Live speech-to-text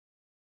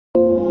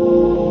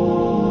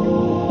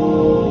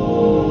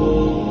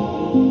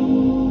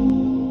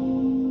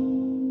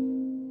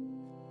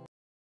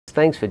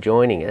Thanks for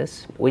joining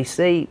us. We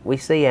see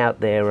out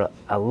there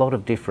a lot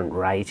of different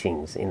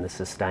ratings in the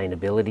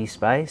sustainability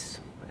space.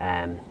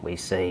 We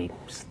see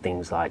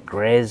things like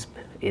GRESB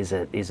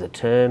is a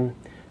term,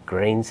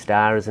 Green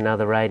Star is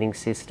another rating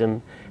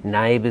system,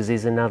 NABERS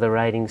is another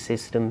rating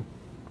system.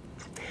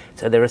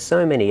 So there are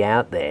so many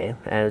out there,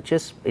 and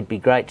it'd be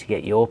great to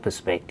get your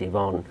perspective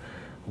on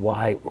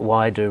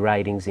why do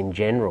ratings in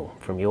general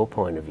from your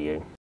point of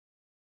view.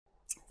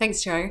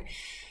 Thanks, Joe.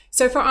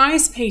 So for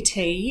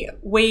ISPT,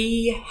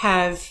 we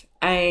have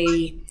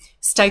a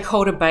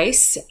stakeholder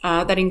base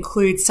that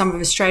includes some of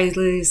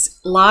Australia's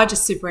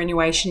largest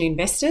superannuation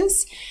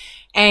investors,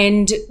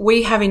 and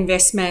we have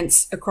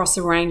investments across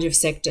a range of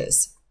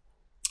sectors.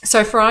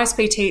 So for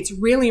ISPT, it's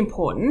really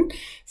important,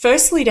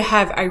 firstly, to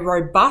have a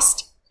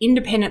robust,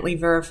 independently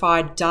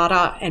verified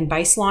data and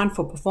baseline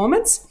for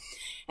performance.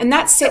 And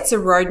that sets a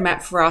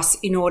roadmap for us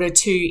in order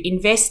to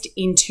invest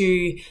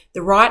into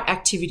the right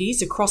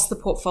activities across the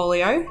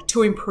portfolio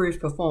to improve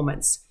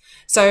performance.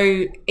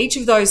 So each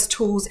of those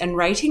tools and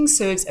ratings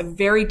serves a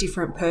very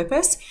different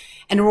purpose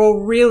and are all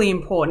really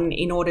important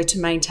in order to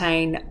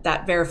maintain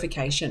that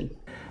verification.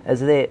 Are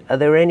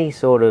there any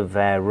sort of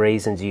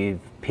reasons you've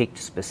picked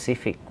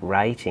specific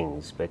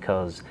ratings?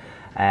 Because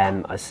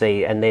I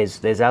see, and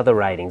there's other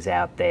ratings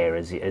out there,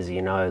 as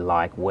you know,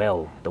 like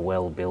the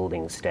WELL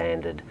building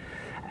standard.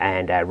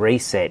 And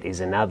Reset is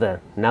another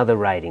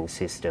rating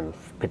system,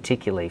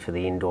 particularly for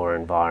the indoor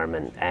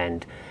environment.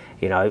 And,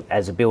 you know,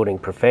 as a building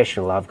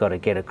professional, I've got to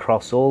get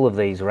across all of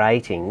these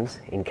ratings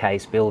in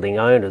case building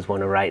owners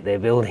want to rate their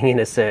building in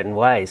a certain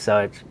way.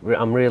 So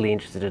I'm really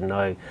interested to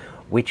know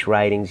which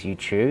ratings you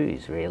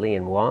choose, really,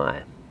 and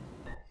why.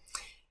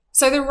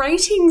 So the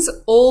ratings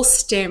all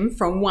stem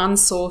from one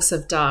source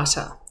of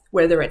data,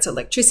 whether it's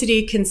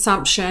electricity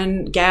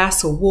consumption,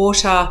 gas or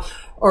water,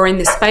 or in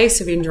the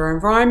space of indoor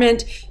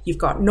environment, you've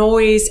got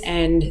noise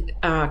and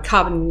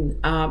carbon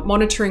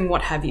monitoring,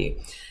 what have you.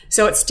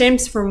 So it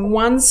stems from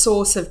one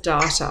source of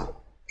data.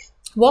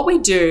 What we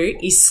do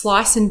is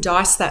slice and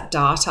dice that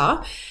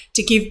data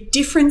to give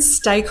different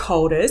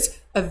stakeholders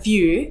a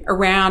view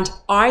around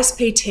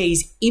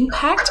ISPT's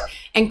impact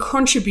and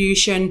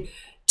contribution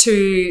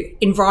to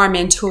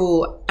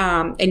environmental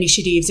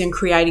initiatives and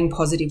creating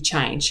positive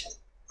change.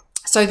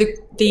 So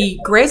the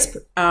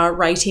GRESB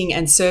rating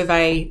and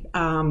survey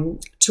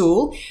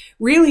tool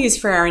really is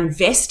for our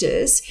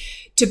investors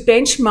to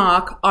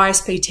benchmark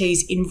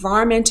ISPT's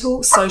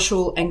environmental,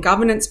 social and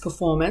governance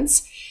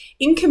performance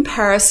in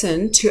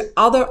comparison to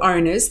other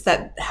owners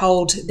that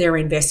hold their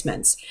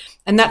investments.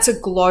 And that's a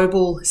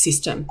global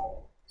system.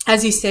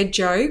 As you said,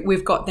 Joe,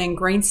 we've got then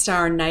Green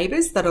Star and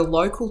NABERS that are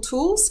local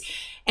tools.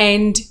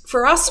 And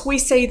for us, we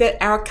see that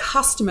our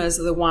customers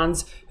are the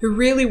ones who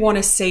really want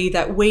to see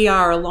that we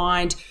are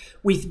aligned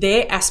with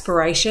their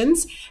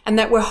aspirations and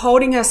that we're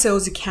holding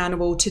ourselves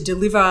accountable to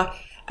deliver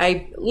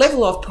a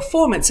level of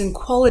performance and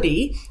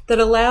quality that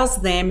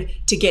allows them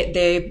to get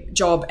their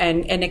job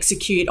and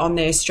execute on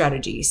their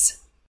strategies.